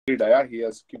dia, he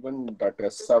has given that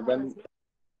as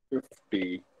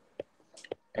 750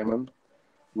 mm,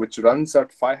 which runs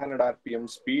at 500 rpm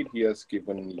speed. He has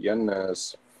given n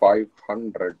as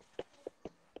 500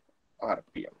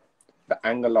 rpm. The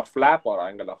angle of flap or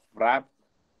angle of wrap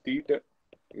theta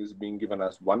is being given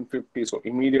as 150. So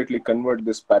immediately convert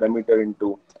this parameter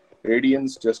into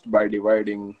radians just by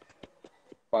dividing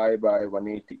pi by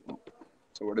 180.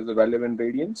 So what is the value in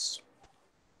radians?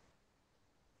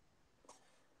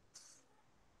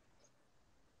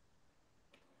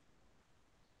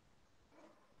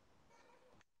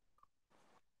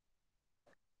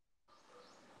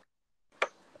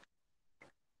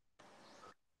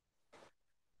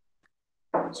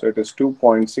 So it is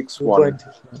 2.61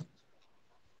 2.61.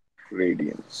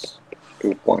 radians.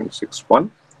 2.61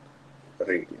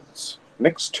 radians.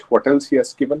 Next, what else he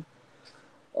has given?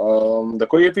 The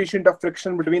coefficient of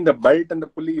friction between the belt and the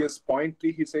pulley is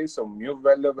 0.3, he says. So mu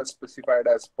value was specified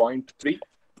as 0.3.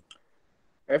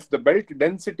 If the belt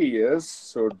density is,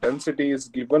 so density is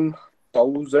given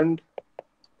 1000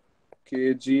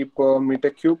 kg per meter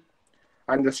cube.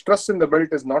 And the stress in the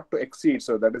belt is not to exceed,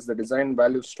 so that is the design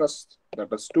value stress,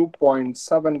 that is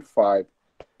 2.75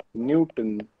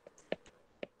 Newton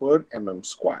per mm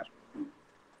square.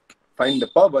 Find the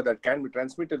power that can be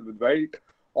transmitted with belt.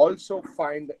 Also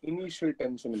find the initial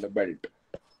tension in the belt.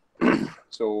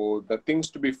 So the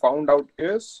things to be found out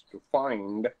is to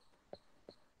find,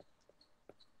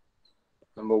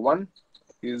 number one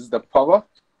is the power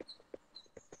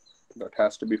that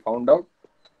has to be found out.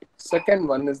 Second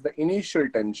one is the initial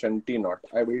tension T naught.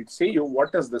 I will say you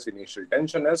what is this initial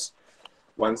tension is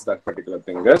once that particular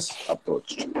thing is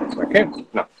approached. Okay.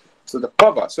 Now, so the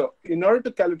power. So in order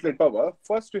to calculate power,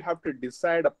 first you have to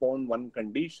decide upon one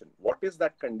condition. What is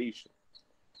that condition?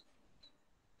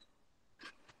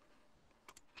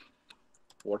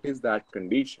 What is that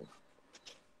condition?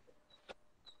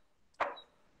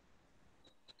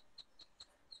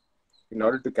 In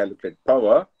order to calculate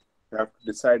power, you have to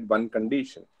decide one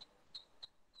condition.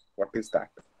 What is that?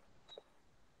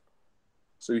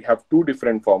 So you have two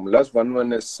different formulas.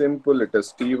 One is simple. It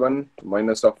is T1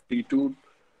 minus of T2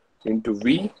 into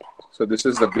V. So this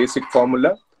is the basic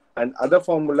formula. And other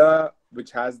formula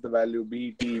which has the value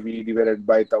BTV divided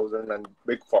by 1000 and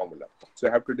big formula. So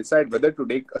you have to decide whether to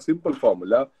take a simple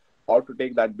formula or to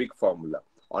take that big formula.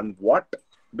 On what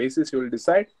basis you will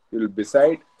decide? You will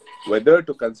decide whether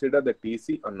to consider the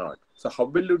TC or not. So how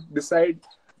will you decide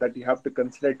that you have to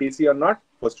consider TC or not?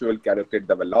 First you will calculate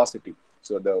the velocity.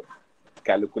 So the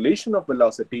calculation of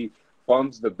velocity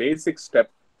forms the basic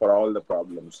step for all the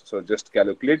problems. So just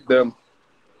calculate the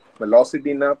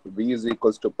velocity now. V is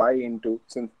equals to pi into,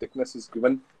 since thickness is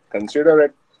given, consider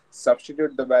it,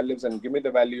 substitute the values and give me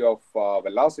the value of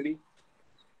velocity.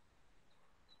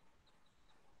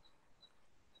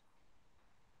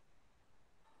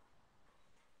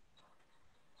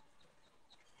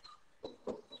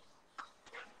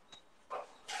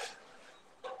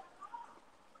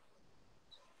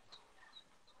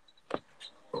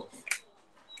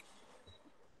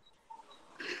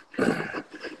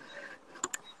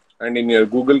 And in your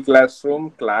Google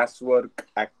Classroom, classwork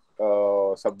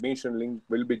submission link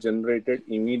will be generated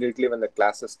immediately when the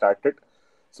class is started.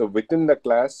 So within the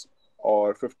class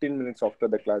or 15 minutes after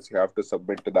the class, you have to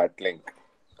submit to that link.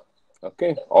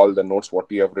 Okay, all the notes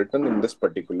what you have written in this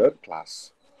particular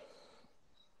class.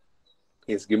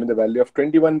 Is given the value of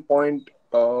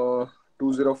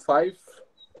 21.205.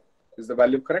 Is the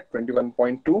value correct?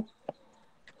 21.2.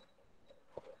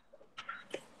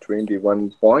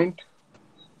 21.02.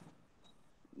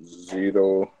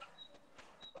 No?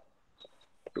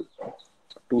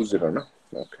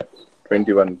 Okay.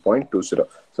 21.20.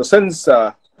 So since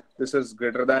this is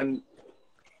greater than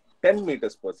 10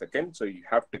 meters per second, so you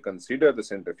have to consider the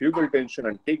centrifugal tension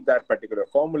and take that particular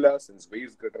formula. Since V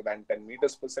is greater than 10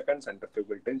 meters per second,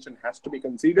 centrifugal tension has to be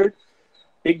considered.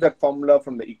 Take that formula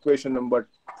from the equation number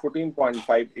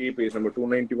 14.5a, page number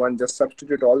 291. Just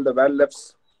substitute all the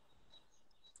values.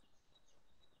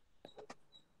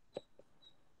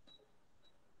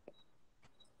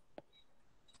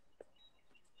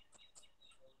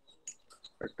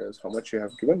 It is how much you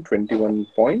have given?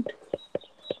 21.20.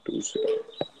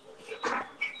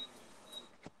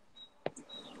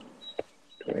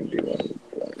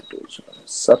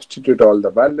 Substitute all the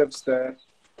values there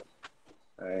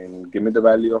and give me the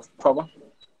value of power.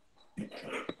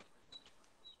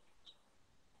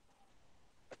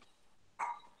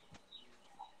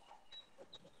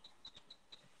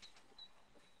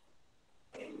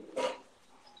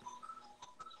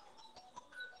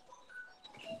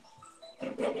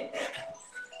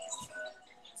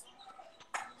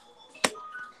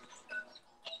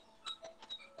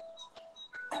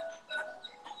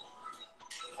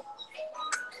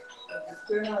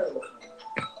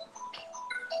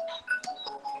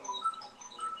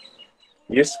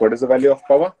 Yes, what is the value of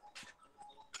power?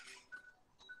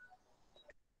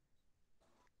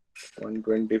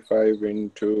 125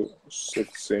 into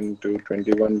 6 into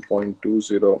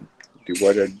 21.20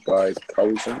 divided by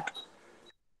 1000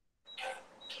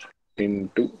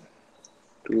 into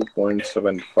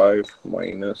 2.75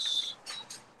 minus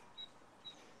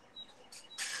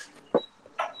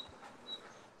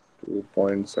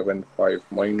 2.75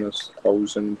 minus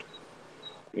 1000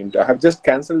 into, I have just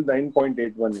cancelled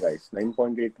 9.81 guys.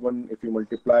 9.81 if you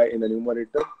multiply in the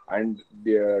numerator and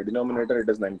the denominator it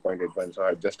is 9.81. So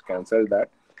I have just cancelled that.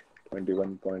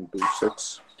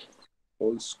 21.26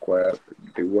 whole square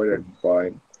divided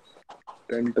by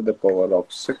 10 to the power of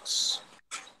 6.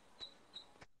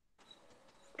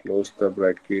 Close the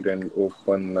bracket and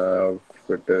open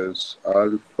it is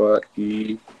alpha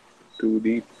e to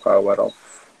the power of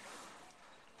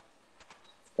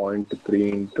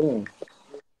 0.3 into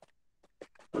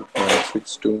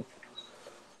 2.62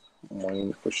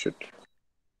 push it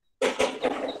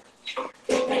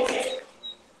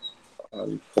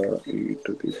alpha e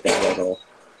to the power of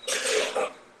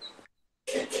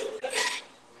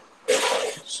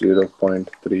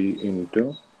 0.3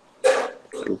 into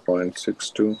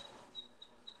 2.62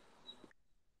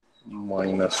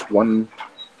 minus 1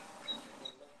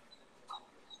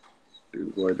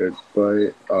 divided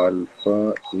by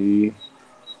alpha e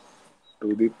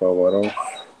to the power of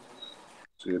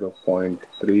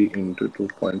 0.3 into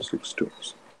 2.62.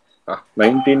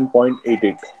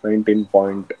 19.88,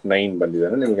 19.9 ಬಂದಿದೆ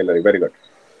ನಿಮಗೆ. Very good.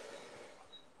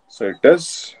 So it is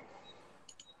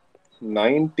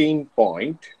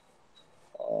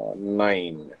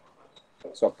 19.9.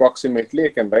 So approximately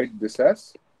I can write this as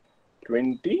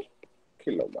 20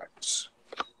 kilowatts.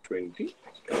 20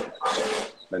 kilowatts.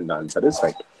 And the answer is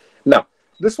right. Now,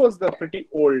 this was the pretty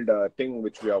old thing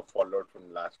which we have followed from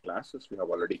last classes. We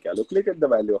have already calculated the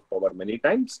value of power many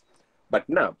times. But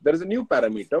now, there is a new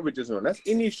parameter which is known as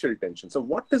initial tension. So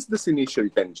what is this initial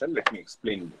tension? Let me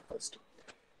explain you first.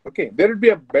 Okay, there will be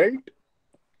a belt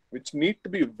which need to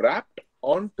be wrapped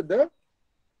onto the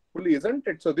pulley, isn't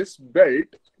it? So this belt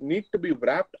need to be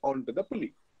wrapped onto the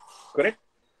pulley, correct?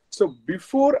 So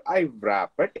before I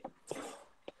wrap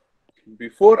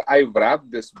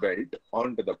this belt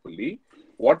onto the pulley,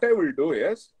 what I will do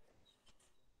is,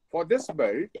 for this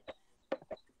belt,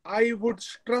 I would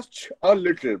stretch a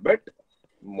little bit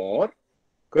more,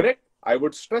 correct? I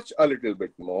would stretch a little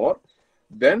bit more.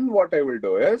 Then what I will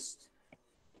do is,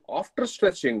 after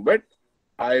stretching bit,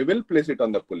 I will place it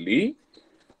on the pulley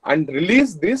and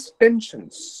release these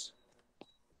tensions.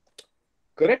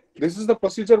 Correct? This is the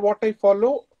procedure what I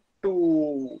follow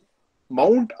to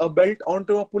mount a belt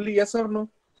onto a pulley, yes or no?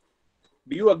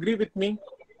 Do you agree with me?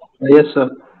 Yes, sir.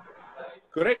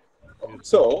 Correct?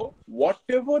 So,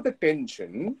 whatever the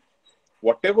tension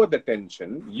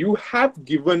you have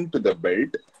given to the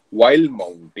belt while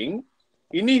mounting,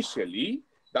 initially,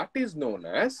 that is known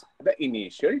as the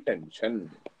initial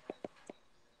tension.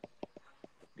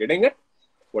 Getting it?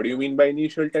 What do you mean by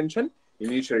initial tension?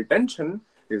 Initial tension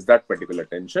is that particular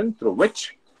tension through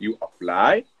which you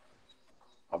apply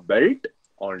a belt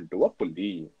onto a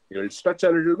pulley. You'll stretch a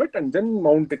little bit and then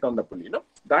mount it on the pulley. No?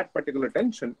 That particular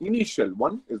tension, initial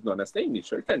one, is known as the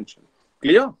initial tension.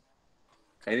 Clear?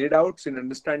 Any doubts in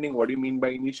understanding what do you mean by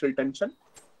initial tension?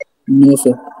 No,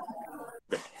 sir.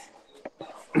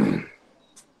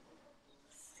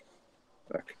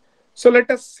 Okay. So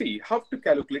let us see how to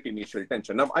calculate initial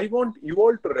tension. Now, I want you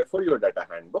all to refer your data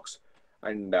handbooks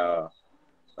and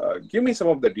give me some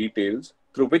of the details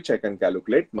through which I can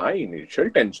calculate my initial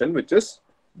tension, which is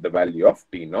the value of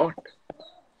T naught.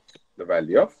 The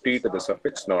value of T to the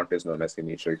suffix naught is known as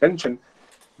initial tension.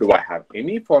 Do I have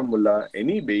any formula,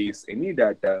 any base, any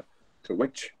data through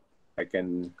which I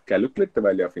can calculate the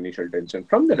value of initial tension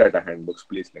from the data handbooks?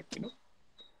 Please let me know.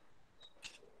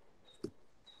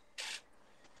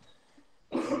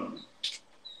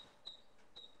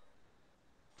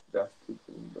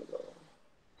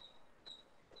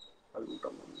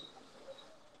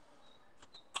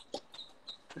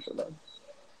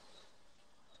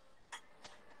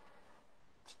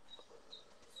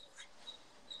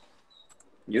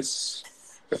 Yes,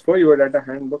 refer your data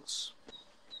handbooks.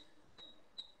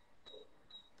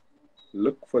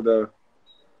 Look for the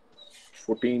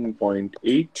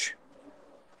 14.8.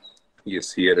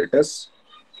 Yes, here it is.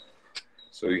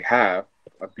 So we have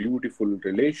a beautiful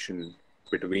relation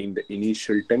between the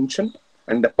initial tension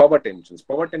and the power tensions.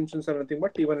 Power tensions are nothing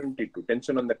but T1 and T2.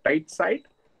 Tension on the tight side,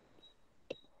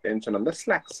 tension on the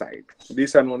slack side.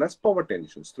 These are known as power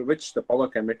tensions through which the power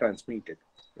can be transmitted,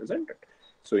 isn't it?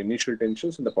 So initial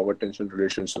tensions and the power tension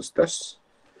relations is this.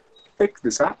 Pick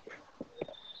this up.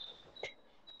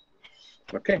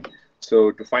 Okay.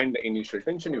 So to find the initial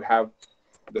tension, you have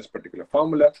this particular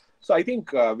formula. So I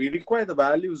think we require the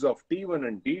values of T1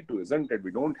 and T2, isn't it?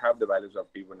 We don't have the values of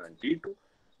T1 and T2.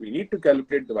 We need to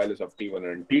calculate the values of T1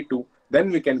 and T2.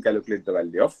 Then we can calculate the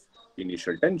value of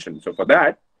initial tension. So for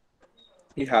that,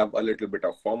 we have a little bit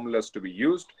of formulas to be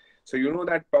used. So you know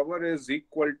that power is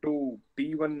equal to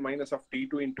T1 minus of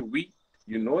T2 into V.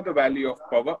 You know the value of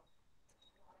power.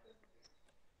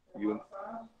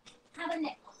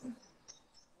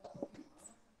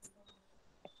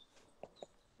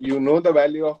 You know the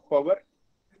value of power.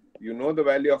 You know the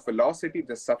value of velocity.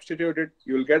 Just substitute it.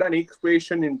 You will get an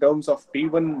equation in terms of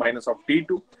T1 minus of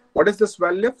T2. What is this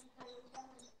value?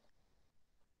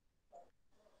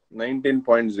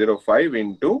 19.05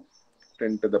 into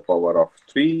 10 to the power of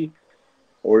 3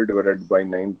 all divided by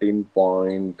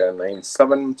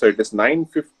 19.97. So it is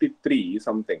 953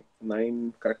 something.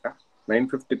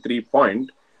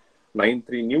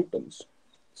 953.93 newtons.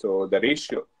 So the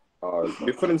ratio,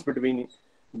 difference between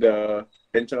the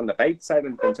tension on the tight side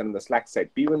and tension on the slack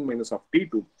side, T1 minus of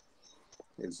T2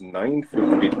 is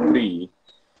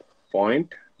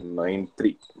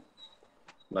 953.93.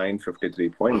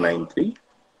 953.93.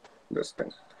 This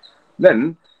thing.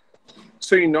 Then,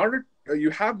 so in order, you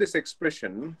have this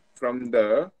expression from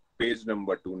the page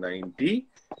number 290.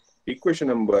 Equation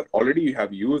number, already you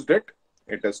have used it.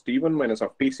 It is T1 minus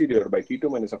of Tc divided by T2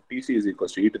 minus of Tc is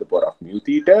equals to e to the power of mu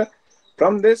theta.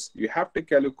 From this, you have to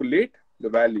calculate the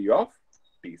value of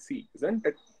Tc, isn't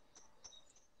it?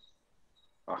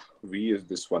 V is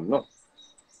this one, no?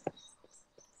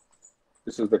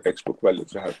 This is the textbook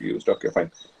values I have used. Okay, fine.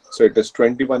 So it is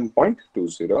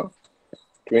 21.20.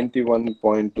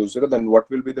 21.20. Then what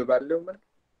will be the value, man?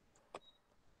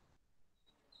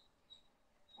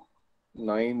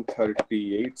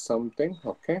 938 something.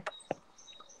 Okay.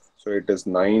 So it is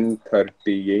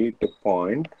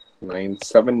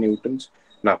 938.97 newtons.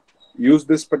 Now, use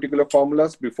this particular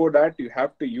formulas. Before that, you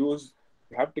have to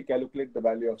calculate the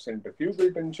value of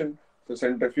centrifugal tension. So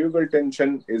centrifugal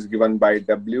tension is given by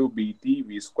WBT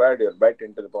V squared divided by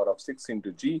 10 to the power of 6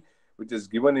 into G, which is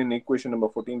given in equation number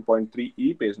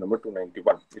 14.3e, page number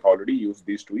 291. We already used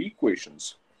these two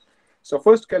equations. So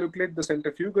first calculate the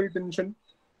centrifugal tension.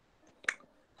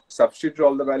 Substitute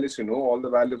all the values. You know all the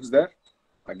values there.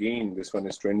 Again, this one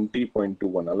is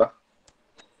 20.21.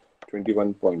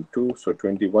 21.2. So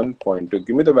 21.2.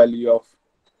 Give me the value of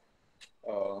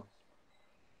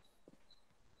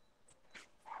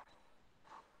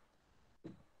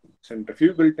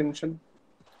centrifugal tension.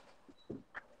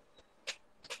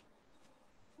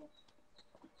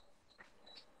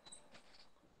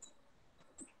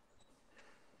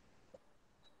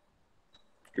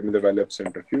 Give me the value of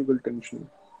centrifugal tension.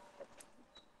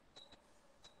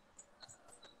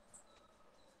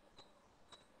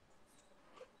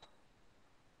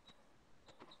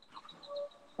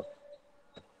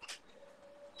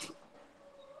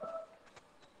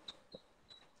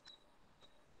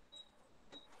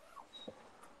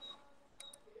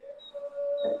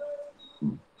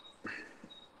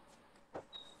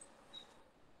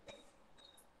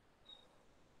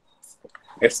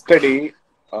 Yesterday,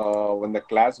 when the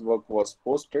class work was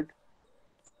posted,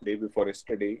 day before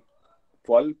yesterday,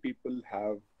 12 people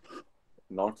have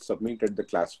not submitted the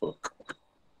classwork.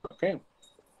 Okay.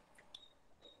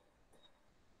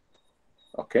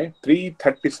 Okay,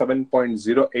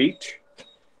 337.08.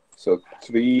 So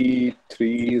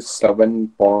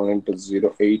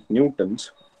 337.08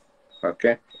 newtons.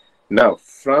 Okay. Now,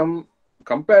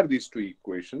 compare these two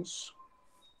equations.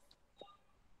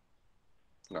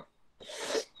 Now,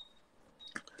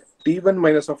 T1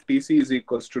 minus of Tc is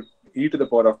equals to e to the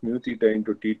power of mu theta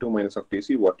into T2 minus of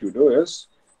Tc. What you do is,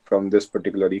 from this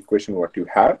particular equation, what you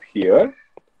have here,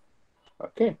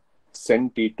 okay,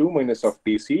 send T2 minus of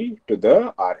Tc to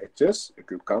the RHS. It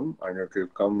will come, and it will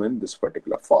come in this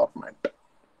particular format.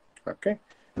 Okay.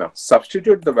 Now,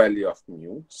 substitute the value of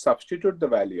mu, substitute the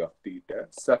value of theta,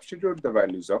 substitute the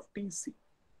values of Tc.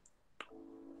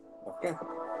 Okay.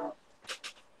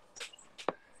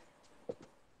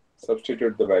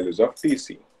 Substitute the values of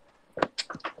Tc.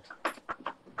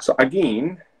 So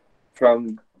again,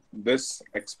 from this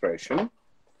expression,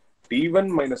 T1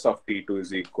 minus of T2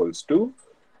 is equals to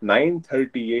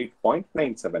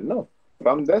 938.97. No,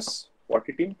 from this, what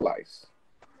it implies?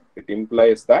 It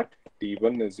implies that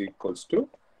T1 is equals to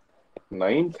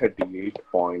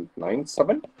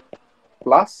 938.97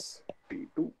 plus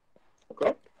T2.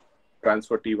 Correct?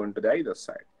 Transfer T1 to the either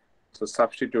side. So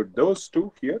substitute those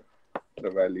two here. The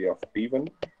value of T1,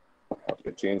 I have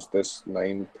to change this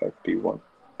 931.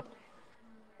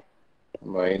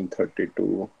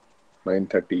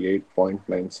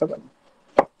 938.97.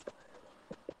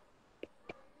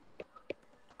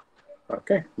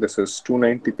 Okay, this is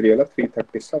 293 ala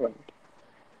 337.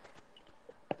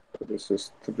 So this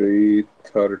is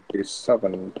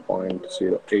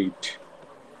 337.08.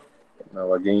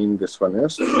 Now again, this one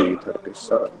is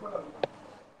 337.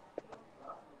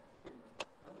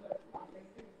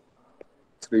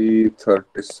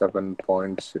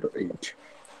 337.08.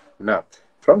 Now,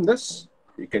 from this,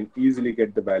 you can easily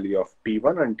get the value of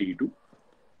T1 and T2.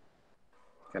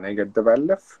 Can I get the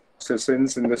value of? So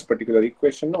since in this particular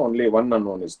equation, only one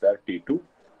unknown is there, T2. You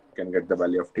can get the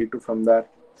value of T2 from there.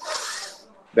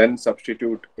 Then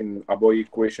substitute in above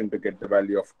equation to get the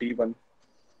value of T1.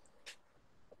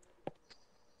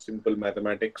 Simple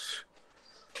mathematics.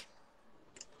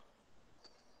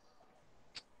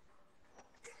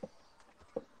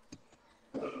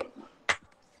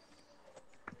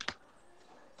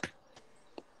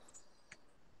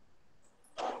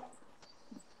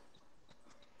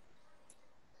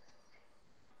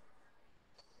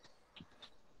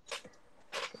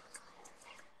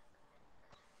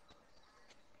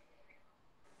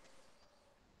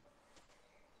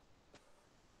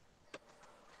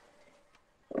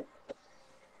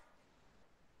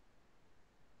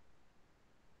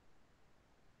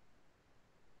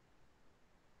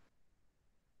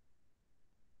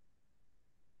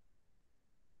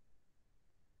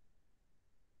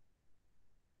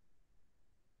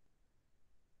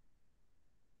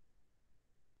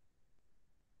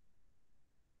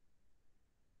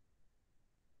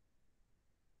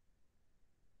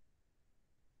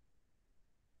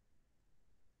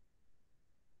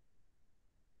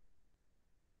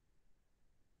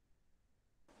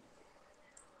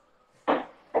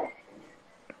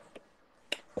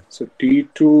 So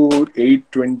T2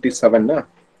 827, na?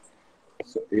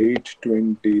 So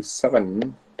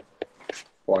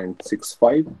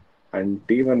 827.65 and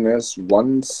T1 is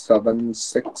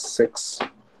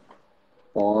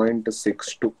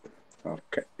 1766.62.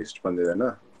 Okay, ist bandide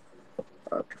na?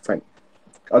 Okay, fine.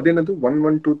 Adenadu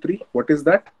 1123. What is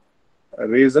that?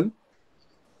 Reason?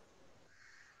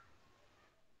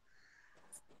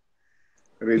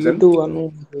 Reason?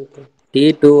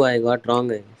 T2 I got wrong,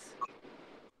 guys.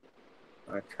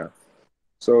 Okay.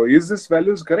 So is this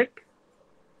values correct?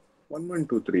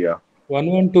 1123, yeah.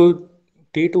 112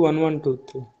 T2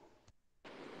 1123.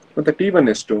 But the T1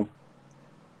 is 2.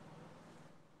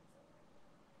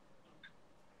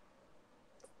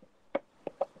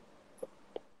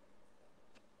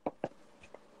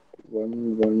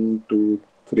 One, two,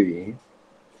 three.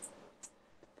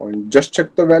 Point. Just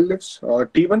check the values.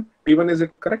 T1 is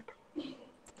it correct?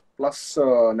 Plus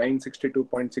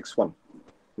 962.61.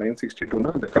 962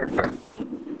 na the correct time.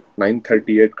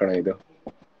 938 kana idu.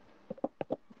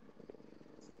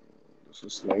 This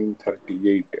is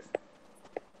 938.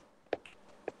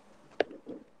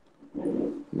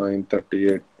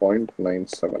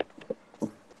 938.97.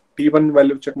 T1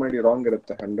 value check ಮಾಡಿ wrong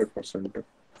ಇರುತ್ತೆ 100%.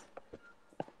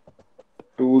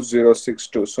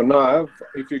 2062. So now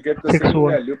if you get the same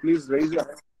value, please raise your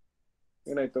hand.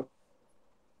 ಏನಾಯ್ತು?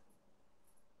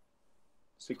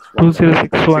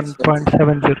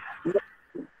 2061.70.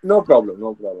 No problem.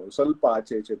 ಸ್ವಲ್ಪ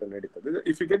ಆಚೆ ಈಚೆ ನಡೀತದೆ.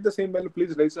 If you get the same value,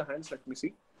 please raise your hands. Let me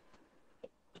see.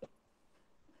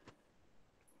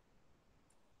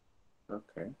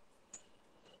 Okay.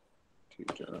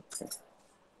 Okay.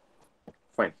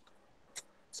 Fine.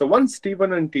 So once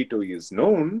T1 and T2 is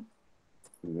known,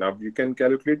 now you can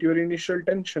calculate your initial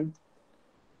tension.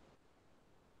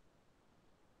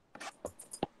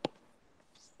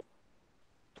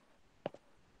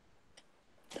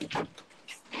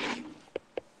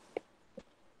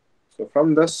 So from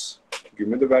this, give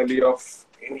me the value of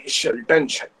initial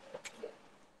tension.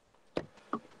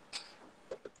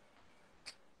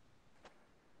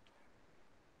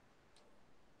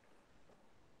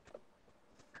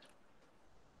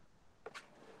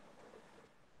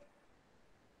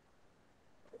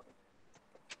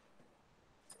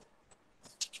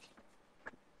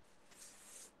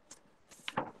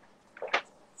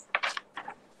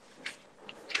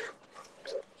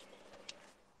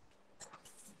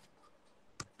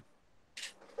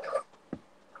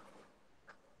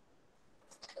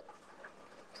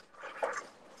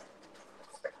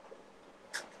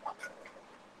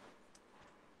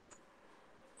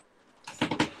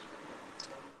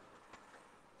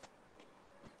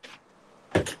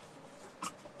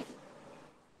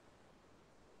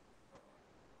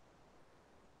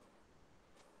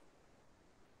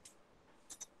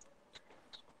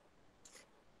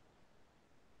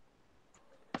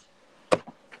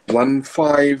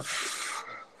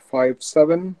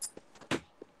 $1,557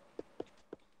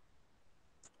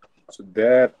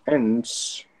 there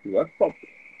ends your problem.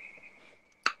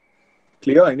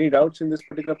 Clear? Any doubts in this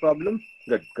particular problem?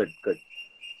 Good, good, good.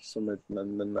 Sumit,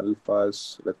 Nandan,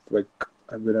 Alphas, Ritvik,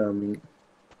 Abhirami,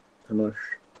 Dhanush.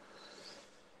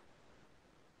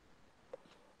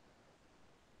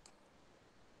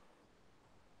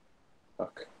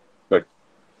 Okay, good.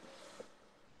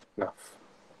 Enough.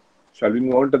 Shall we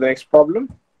move on to the next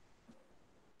problem?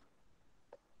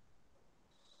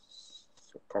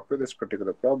 So copy this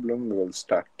particular problem. We will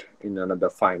start in another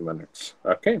 5 minutes.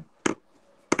 Okay.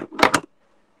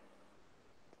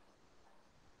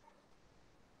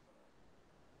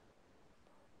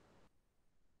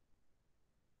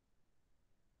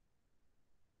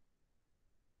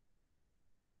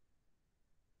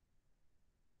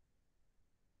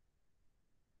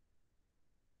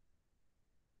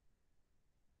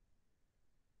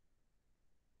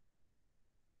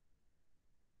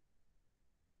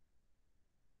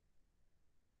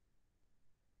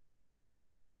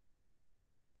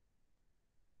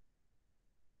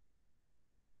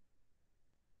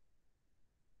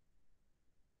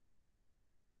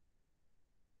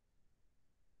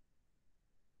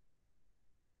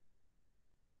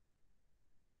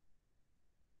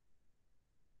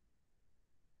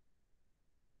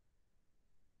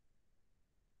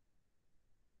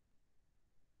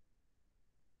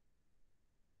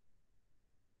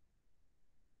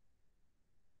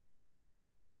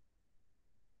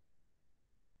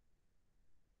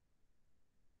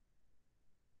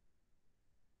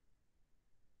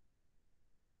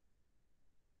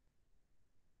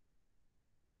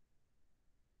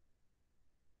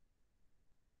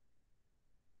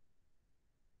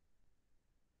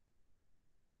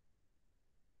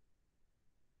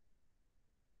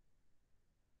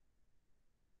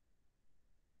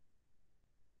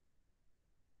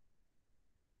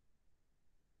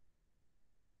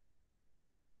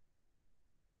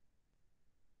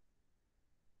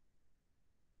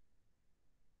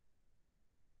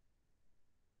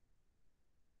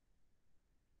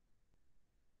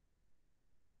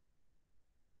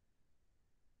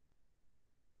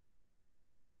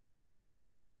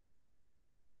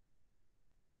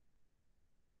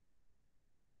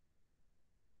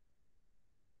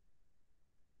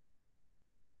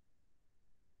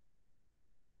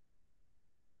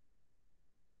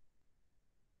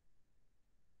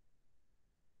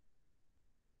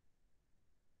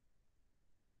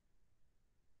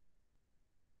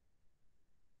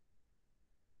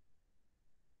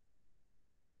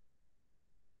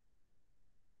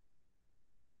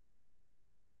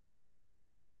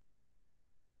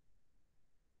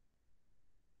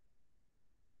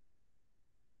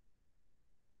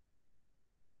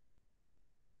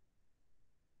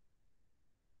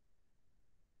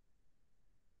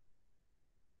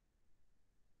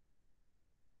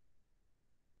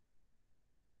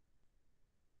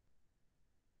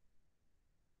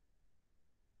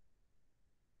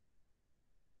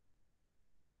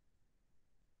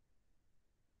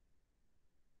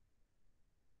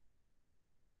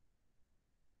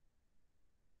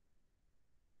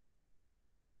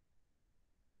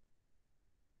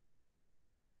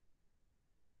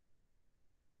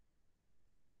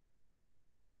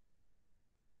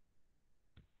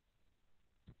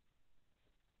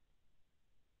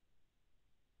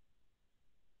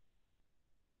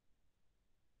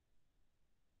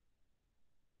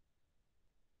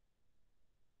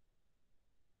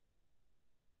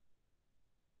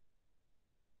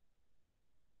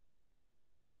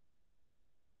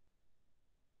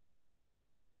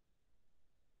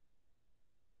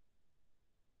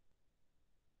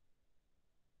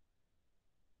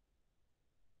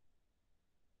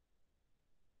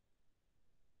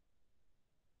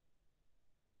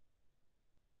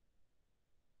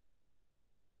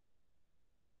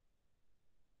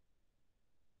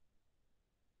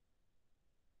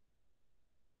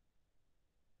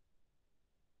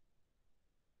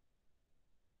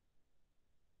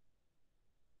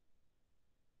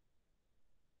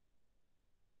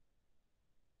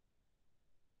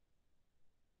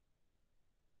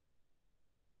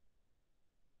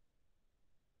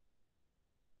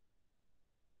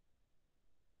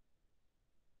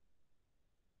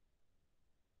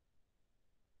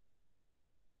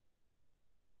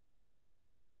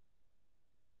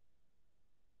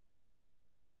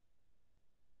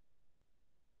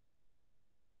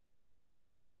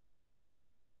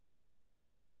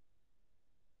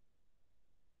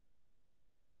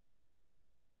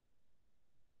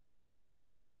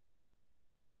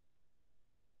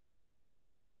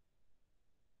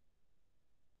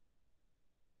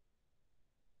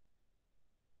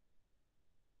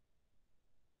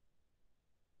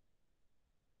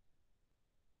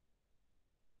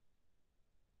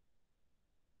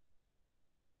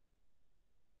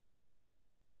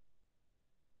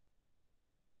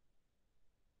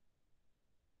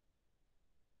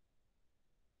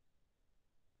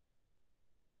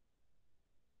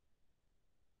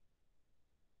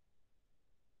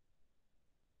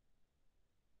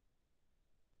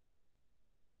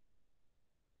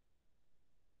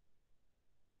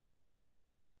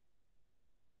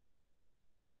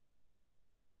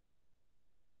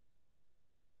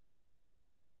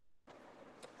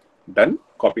 Done?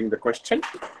 Copying the question?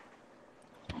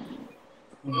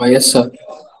 Yes, sir.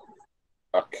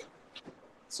 Okay.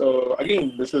 So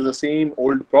again, this is the same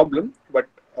old problem, but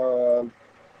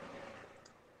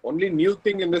only new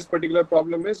thing in this particular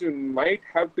problem is you might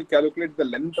have to calculate the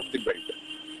length of the belt.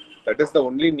 That is the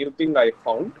only new thing I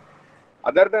found.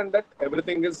 Other than that,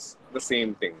 everything is the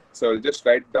same thing. So I'll just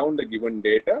write down the given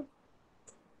data.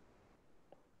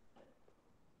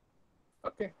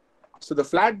 Okay. So the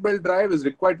flat belt drive is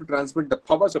required to transmit the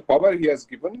power. So power he has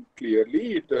given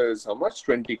clearly. It is how much?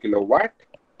 20 kilowatt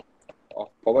of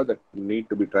power that need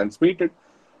to be transmitted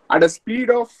at a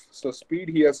speed of, so speed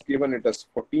he has given it as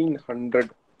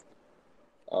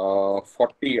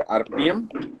 1440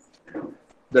 RPM.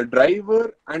 The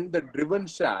driver and the driven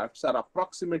shafts are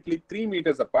approximately 3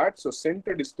 meters apart. So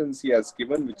center distance he has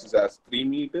given, which is as 3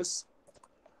 meters.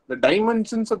 The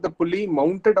dimensions of the pulley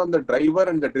mounted on the driver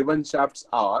and the driven shafts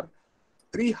are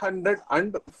 300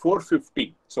 and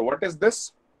 450. So what is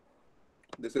this?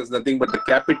 This is nothing but the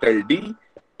capital D,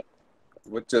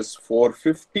 which is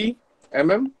 450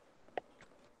 mm,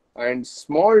 and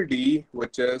small d,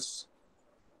 which is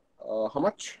how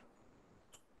much?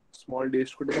 Small d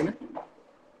is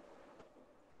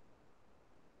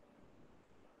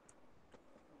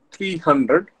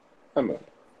 300 mm.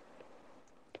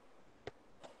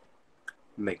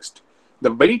 Next,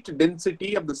 the weight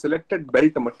density of the selected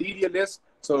belt material is,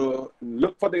 so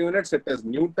look for the units, it is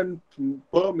Newton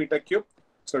per meter cube.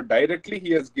 So directly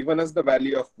he has given us the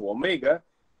value of omega,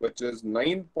 which is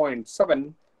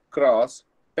 9.7 cross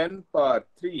 10 power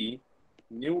 3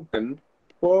 Newton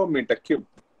per meter cube.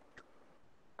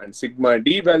 And sigma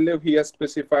d value he has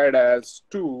specified as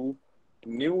 2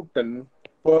 Newton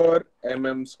per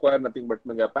mm square, nothing but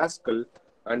megapascal,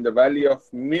 and the value of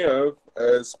mu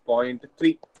is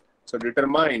 0.3. So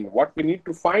determine what we need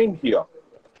to find here.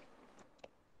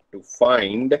 To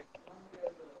find,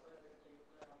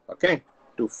 okay,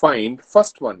 to find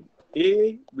first one,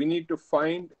 A, we need to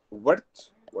find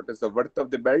width. What is the width of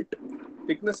the belt?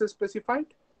 Thickness is specified?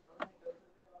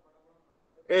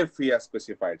 If we are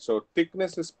specified. So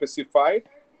thickness is specified.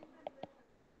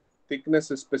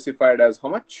 Thickness is specified as how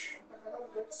much?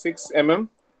 6 mm.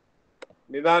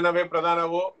 Nidanave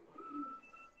pradhanavo.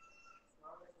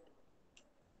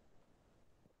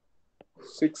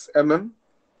 6 mm.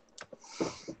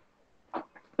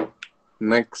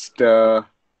 Next,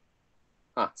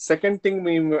 second thing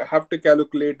we have to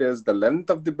calculate is the length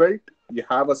of the belt. You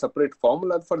have a separate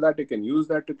formula for that. You can use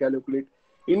that to calculate.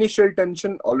 Initial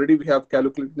tension, already we have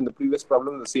calculated in the previous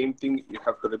problem. The same thing you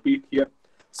have to repeat here.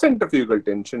 Centrifugal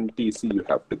tension, TC, you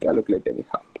have to calculate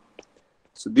anyhow.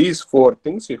 So these four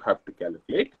things you have to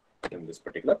calculate in this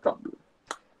particular problem.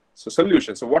 So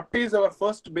solution. So what is our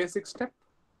first basic step?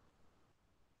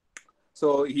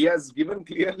 So he has given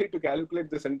clearly to calculate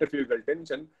the centrifugal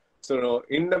tension. So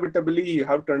inevitably you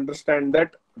have to understand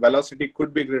that velocity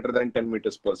could be greater than 10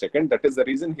 meters per second. That is the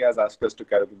reason he has asked us to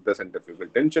calculate the centrifugal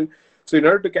tension. So in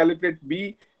order to calculate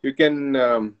B, you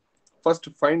can first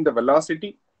find the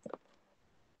velocity.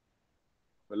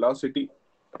 Velocity.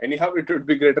 Anyhow, it would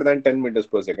be greater than 10 meters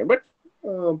per second, but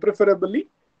preferably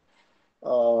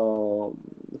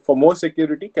for more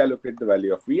security, calculate the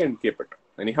value of V and keep it.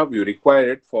 Anyhow, you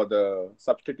require it for the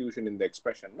substitution in the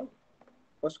expression. No?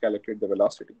 First, calculate the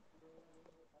velocity.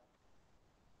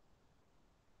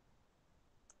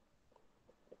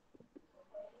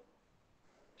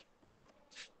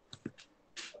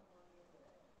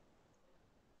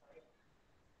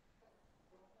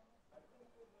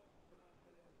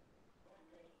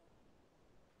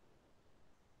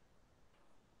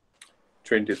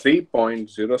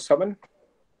 $23.07.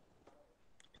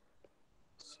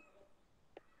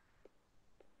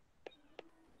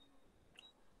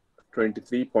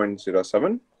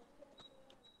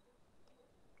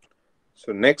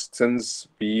 So next, since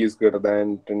P is greater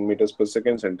than 10 meters per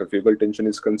second, centrifugal tension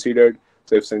is considered.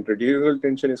 So if centrifugal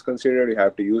tension is considered, you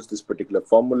have to use this particular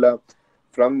formula.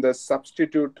 From the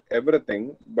substitute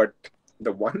everything, but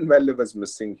the one value was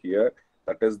missing here.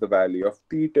 That is the value of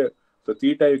theta. So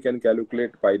theta you can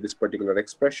calculate by this particular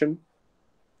expression.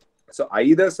 So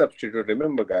either substitute,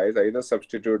 remember guys, either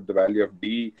substitute the value of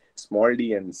D, small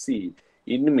d and C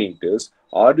in meters,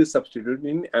 or you substitute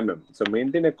in mm. So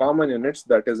maintain a common units,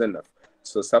 that is enough.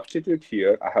 So substitute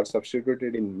here, I have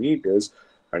substituted in meters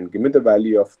and give me the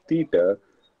value of theta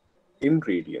in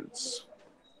radians.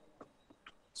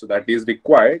 So that is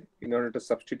required in order to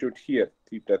substitute here,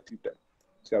 theta.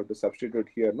 So you have to substitute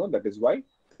here, no, that is why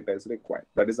theta is required.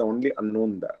 That is the only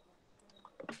unknown there.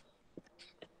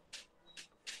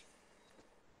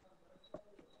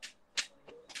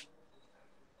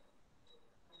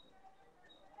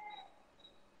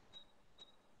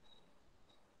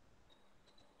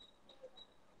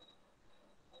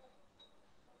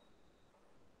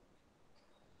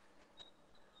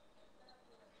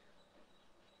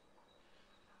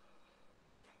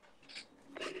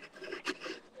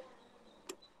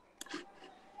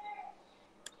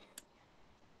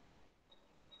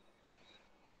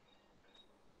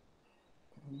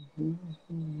 T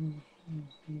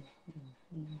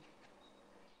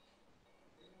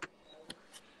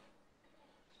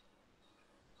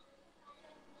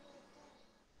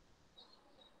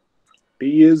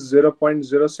is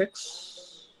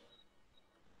 0.06.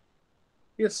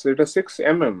 Yes, it is 6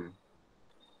 mm.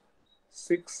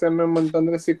 6 mm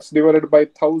ಅಂತಂದ್ರೆ 6 divided by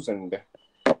 1000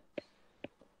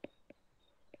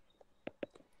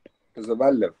 is the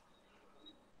value.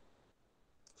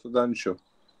 Sudhanshu.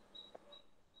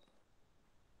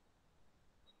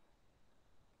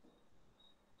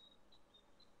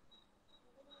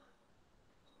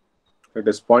 It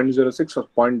is 0.06 or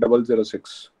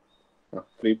 0.006.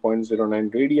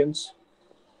 3.09 radians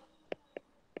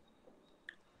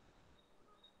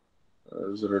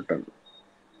is written.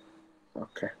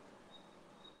 Okay.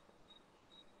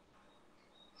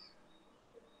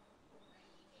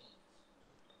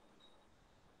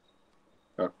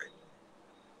 Okay.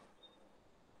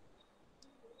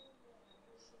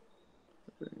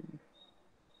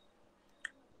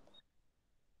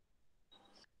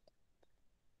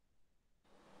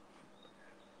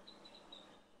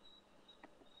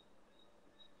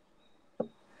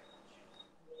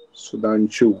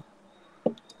 Sudhanshu.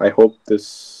 I hope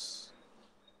this.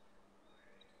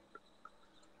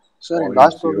 So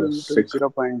last problem it was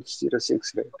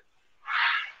 0.06, right?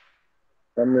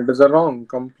 And it is a wrong,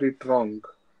 complete wrong.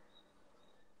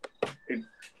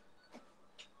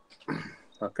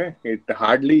 It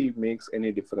hardly makes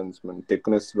any difference, man.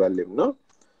 Thickness value, no?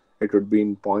 It would be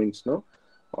in points, no?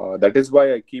 That is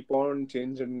why I keep on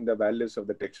changing the values of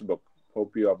the textbook.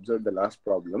 Hope you observed the last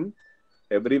problem.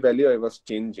 Every value I was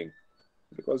changing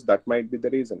because that might be the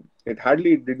reason. It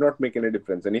hardly did not make any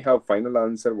difference. Anyhow, final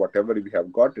answer, whatever we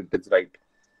have got, it is right.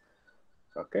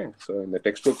 Okay, so in the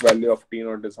textbook value of T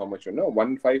naught is how much,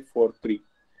 1543.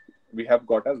 We have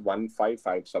got as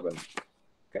 1557.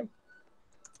 Okay,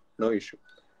 no issue.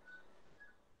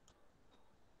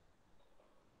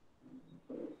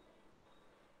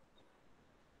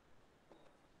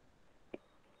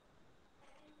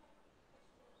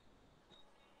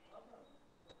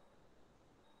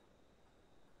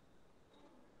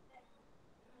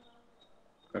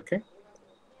 Okay.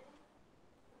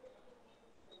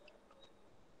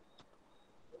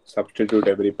 Substitute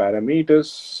every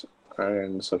parameters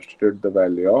and substitute the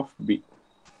value of B.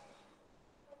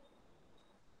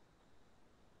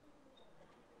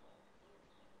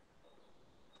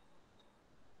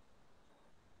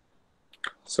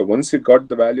 So once you got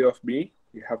the value of B,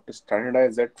 you have to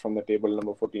standardize it from the table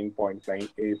number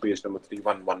 14.9a, page number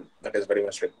 311. That is very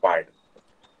much required.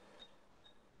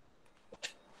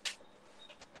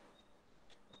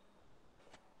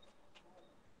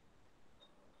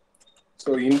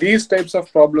 So in these types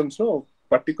of problems, no,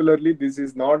 particularly this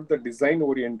is not the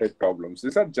design-oriented problems.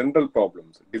 These are general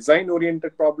problems.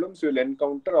 Design-oriented problems you will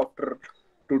encounter after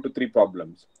 2 to 3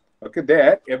 problems. Okay,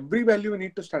 there every value we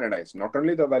need to standardize, not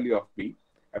only the value of B,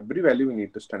 every value we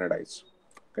need to standardize.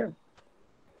 Okay.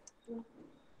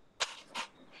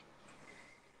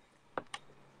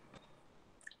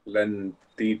 Length,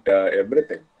 theta,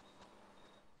 everything.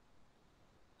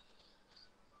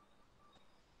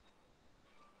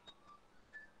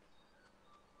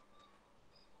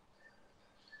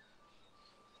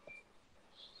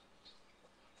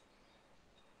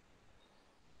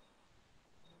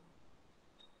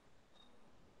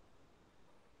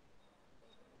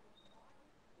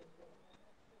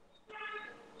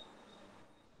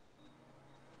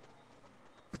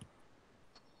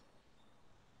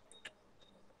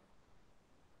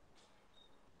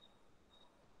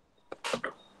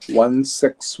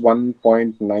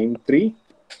 (161.93).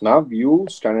 Now you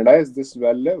standardize this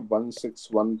value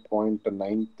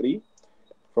 161.93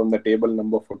 from the table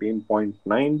number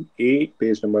 14.9a,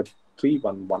 page number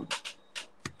 311.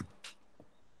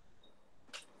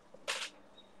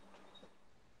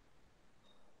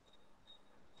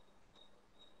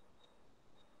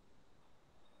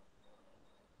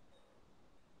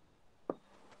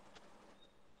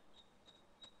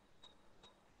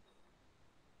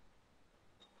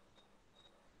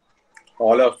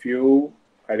 All of you,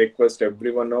 I request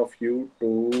every one of you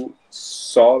to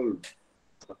solve,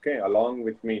 okay, along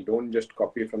with me. Don't just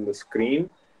copy from the screen.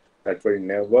 That will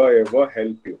never ever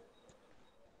help you.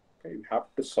 Okay, you have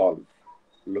to solve.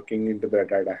 Looking into the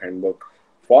data handbook.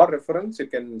 For reference, you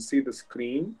can see the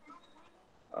screen.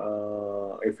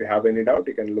 If you have any doubt,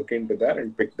 you can look into there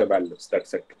and pick the values.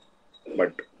 That's it.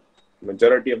 But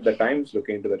majority of the times, look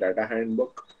into the data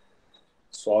handbook.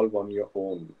 Solve on your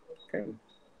own. Okay.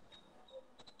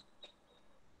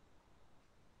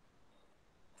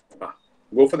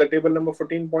 Go for the table number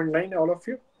 14.9, all of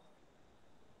you.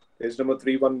 Page number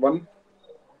 311.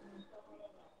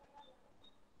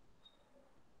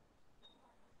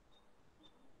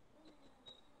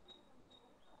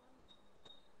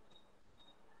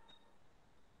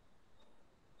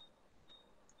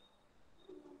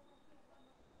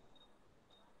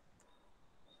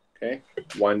 Okay,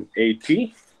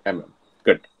 180 mm.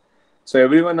 Good. So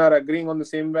everyone are agreeing on the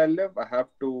same value. I have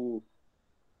to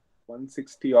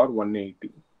 160 or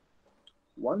 180.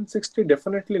 160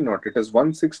 definitely not. It is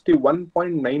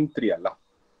 161.93 Allah.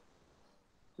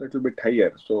 Little bit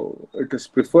higher. So it is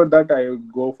preferred that I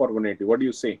would go for 180. What do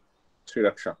you say, Sri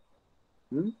Raksha?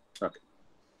 Okay.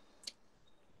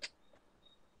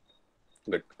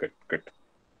 Good.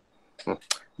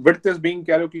 Width is being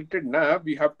calculated. Now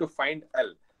we have to find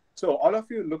L. So all of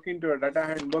you look into a data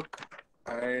handbook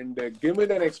and give me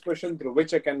an expression through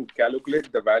which I can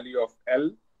calculate the value of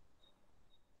L.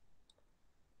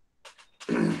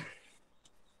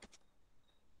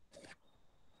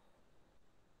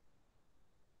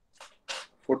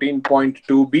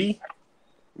 (14.2b).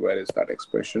 Where is that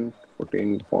expression?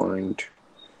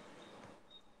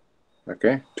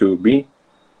 2b.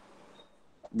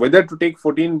 Whether to take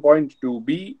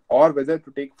 14.2b or whether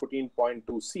to take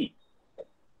 14.2c.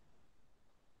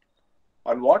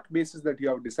 On what basis that you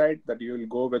have decided that you will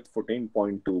go with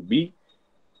 14.2b?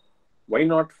 Why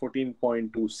not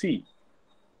 14.2c?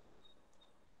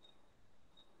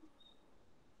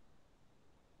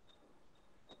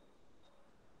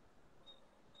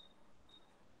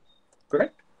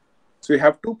 Correct? So you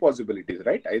have two possibilities,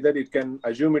 right? Either you can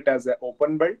assume it as an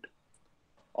open belt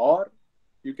or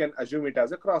you can assume it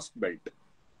as a crossed belt.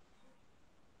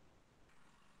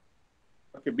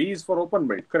 Okay, B is for open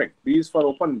belt, correct. B is for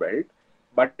open belt,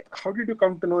 but how did you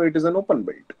come to know it is an open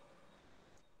belt?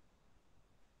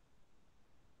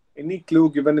 Any clue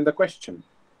given in the question?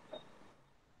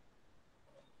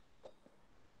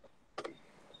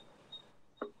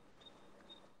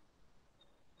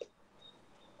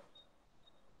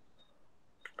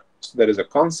 So there is a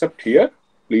concept here.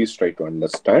 Please try to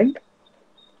understand.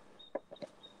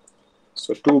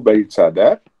 So two belts are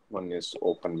there. One is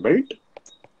open belt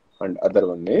and other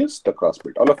one is the cross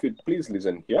belt. All of you, please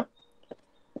listen here.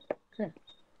 Okay.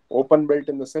 Open belt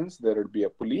in the sense there would be a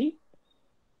pulley.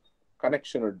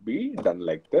 Connection would be done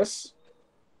like this.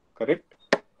 Correct.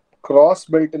 Cross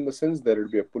belt in the sense there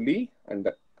would be a pulley and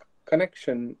the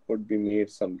connection would be made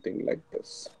something like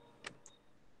this.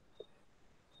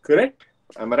 Correct?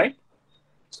 Am I right?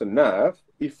 So now,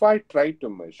 if I try to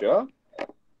measure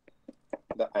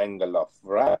the angle of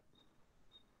wrap,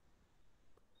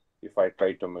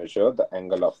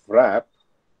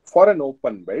 for an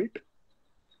open belt,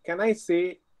 can I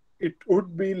say it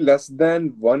would be less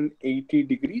than 180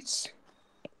 degrees?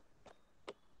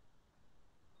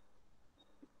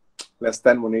 Less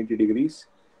than 180 degrees.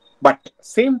 But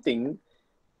same thing,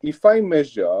 if I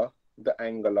measure the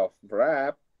angle of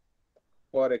wrap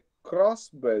for a cross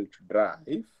belt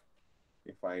drive,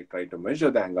 if I try to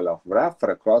measure the angle of wrap for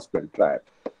a cross belt drive,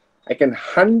 I can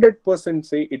 100%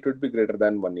 say it would be greater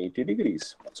than 180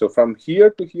 degrees. So from here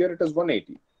to here, it is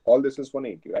 180. All this is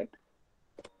 180, right?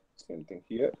 Same thing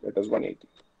here, it is 180.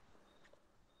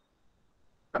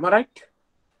 Am I right?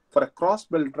 For a cross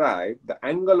belt drive, the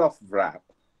angle of wrap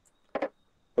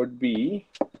would be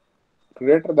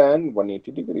greater than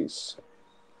 180 degrees.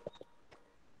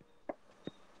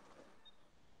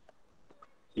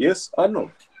 Yes or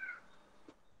no?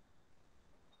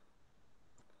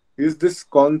 Is this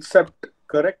concept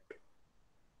correct?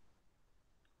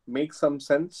 Make some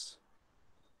sense?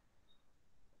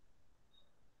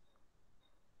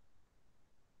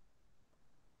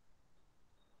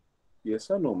 Yes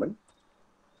or no, man?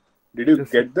 Did you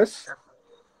get this?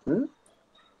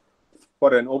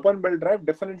 For an open belt drive,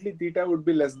 definitely theta would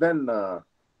be less than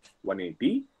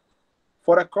 180.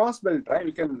 For a cross belt drive,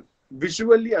 you can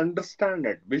visually understand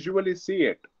it, visually see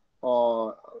it.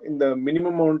 In the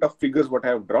minimum amount of figures what I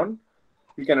have drawn,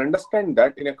 you can understand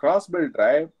that in a cross belt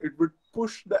drive, it would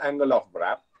push the angle of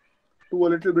wrap to a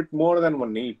little bit more than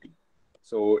 180.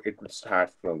 So it would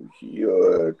start from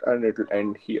here and it will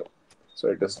end here. So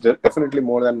it is definitely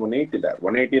more than 180 there.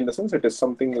 180 in the sense it is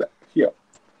something like here,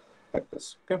 like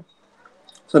this. Okay.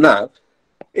 So now,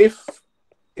 if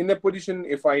in a position,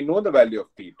 if I know the value of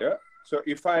theta, so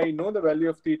if I know the value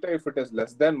of theta, if it is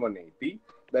less than 180,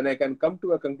 then I can come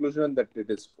to a conclusion that it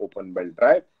is open belt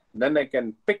drive. Then I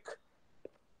can pick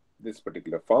this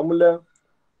particular formula.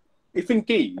 If in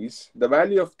case the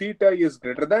value of theta is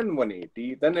greater than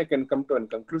 180, then I can come to a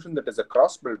conclusion that is a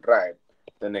cross belt drive.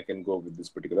 Then I can go with this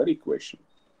particular equation.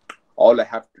 All I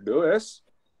have to do is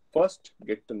first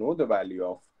get to know the value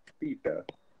of theta.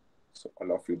 So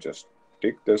all of you just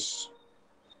take this.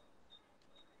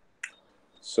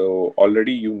 So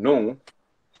already you know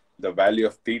the value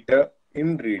of theta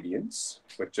in radians,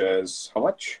 which is how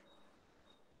much?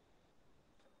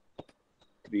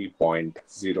 3.09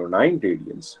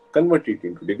 radians. Convert it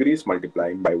into degrees,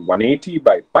 multiplying by 180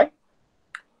 by pi.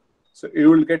 So you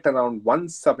will get around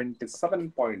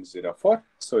 177.04.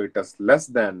 So it is less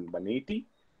than 180.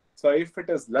 So if it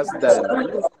is less than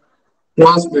 180,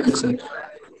 Cross build, sir.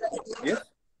 yes,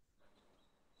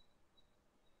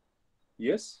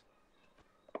 yes.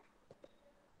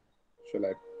 Shall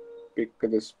I pick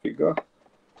this figure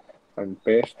and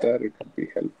paste there? It would be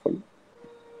helpful.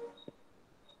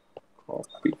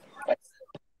 Copy,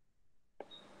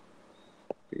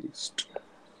 paste.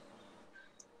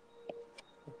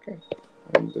 Okay,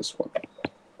 and this one.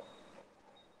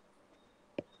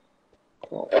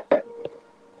 Copy,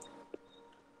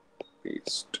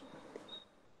 paste.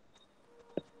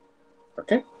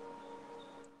 Okay.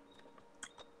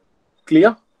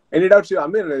 Clear? Any doubts,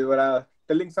 Amir? You were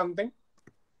telling something?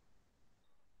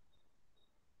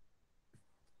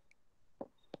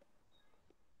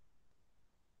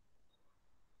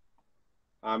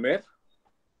 Amir?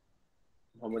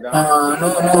 Muhammad Amir?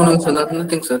 No, sir.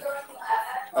 Nothing, sir.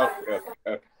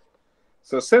 Okay.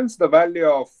 So since the value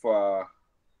of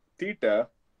theta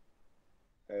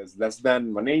is less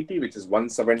than 180, which is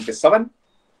 177,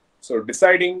 so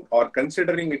deciding or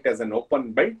considering it as an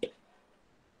open belt,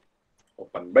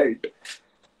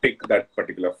 take that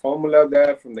particular formula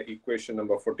there from the equation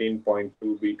number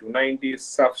 14.2b290,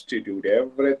 substitute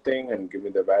everything and give me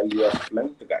the value of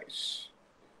length, guys.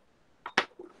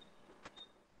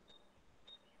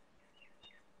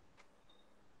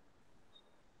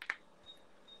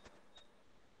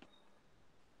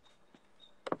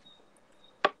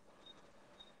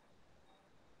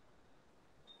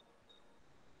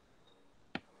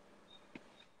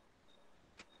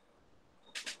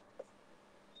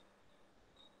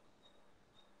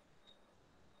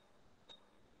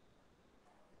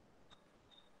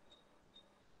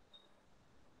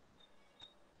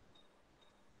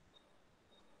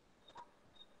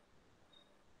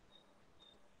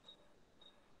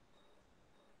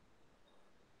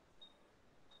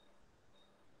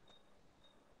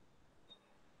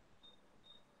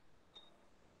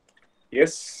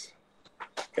 Yes,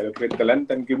 calculate the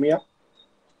length and give me up.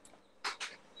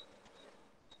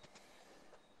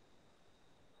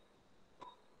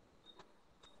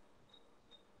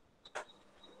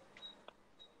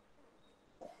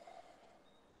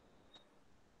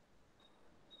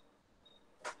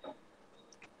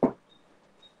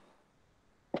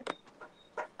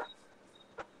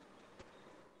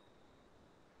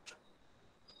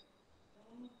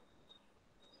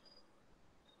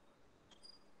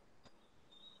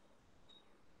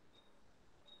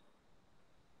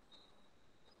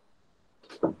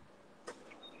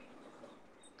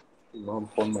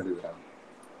 Phone ಮಾಡಿದ್ರಾ?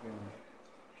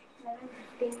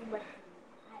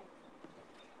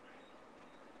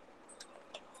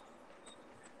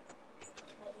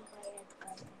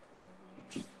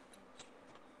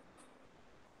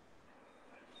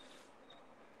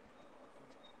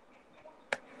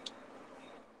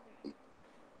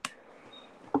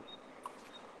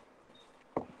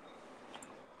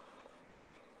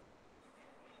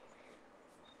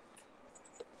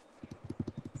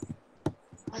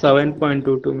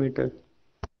 7.22 meter.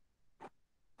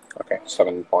 Okay,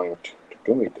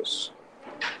 7.2 meters.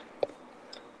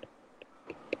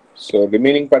 So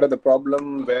remaining part of the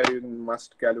problem where you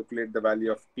must calculate the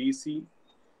value of TC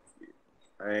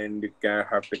and you can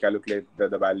have to calculate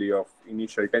the value of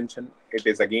initial tension. It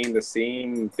is again the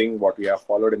same thing what we have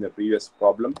followed in the previous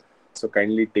problem. So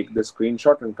kindly take the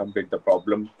screenshot and complete the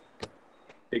problem.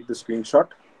 Take the screenshot.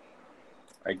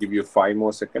 I give you 5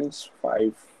 more seconds.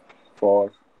 5,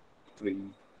 4, 3,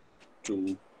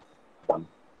 2, 1.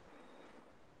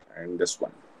 And this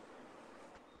one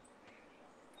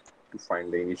to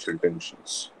find the initial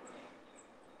tensions.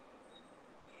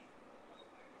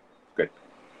 Good.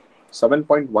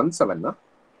 7.17 na?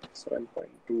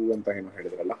 7.2 anta ಏನು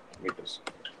ಹೇಳಿದ್ರಲ್ಲ meters.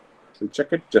 So check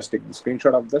it. Just take the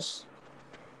screenshot of this.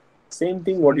 Same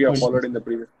thing what you have followed in the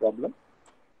previous problem.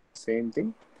 Same thing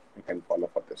you can follow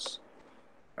for this.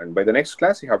 And by the next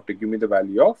class you have to give me the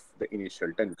value of the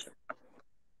initial tension.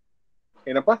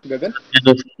 Enappa Gagan?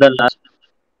 The last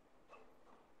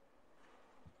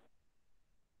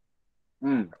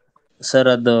sir,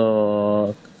 ಅದು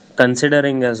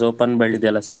considering as open belt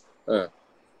ಇದೆಯಲ್ಲ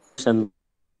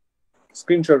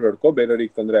screenshot ಹೊಡ್ಕೋ,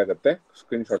 ಬೇರೆಯವ್ರಿಗೆ ತೊಂದರೆ ಆಗುತ್ತೆ.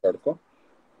 Screenshot ಹೊಡ್ಕೋ.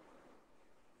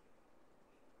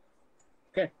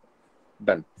 Okay,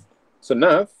 done. So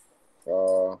now,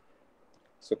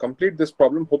 so complete this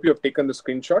problem. Hope you have taken the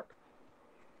screenshot.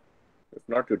 If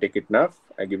not, you take it now.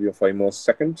 I give you 5 more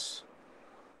seconds.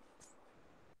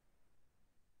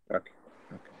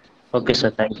 Okay, sir.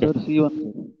 Thank you. C1.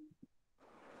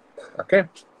 Okay.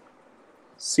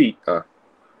 C.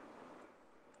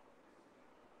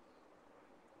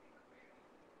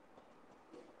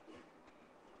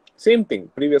 Same thing,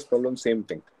 previous problem, same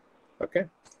thing. Okay.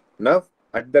 Now,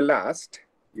 at the last,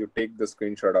 you take the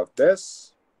screenshot of this.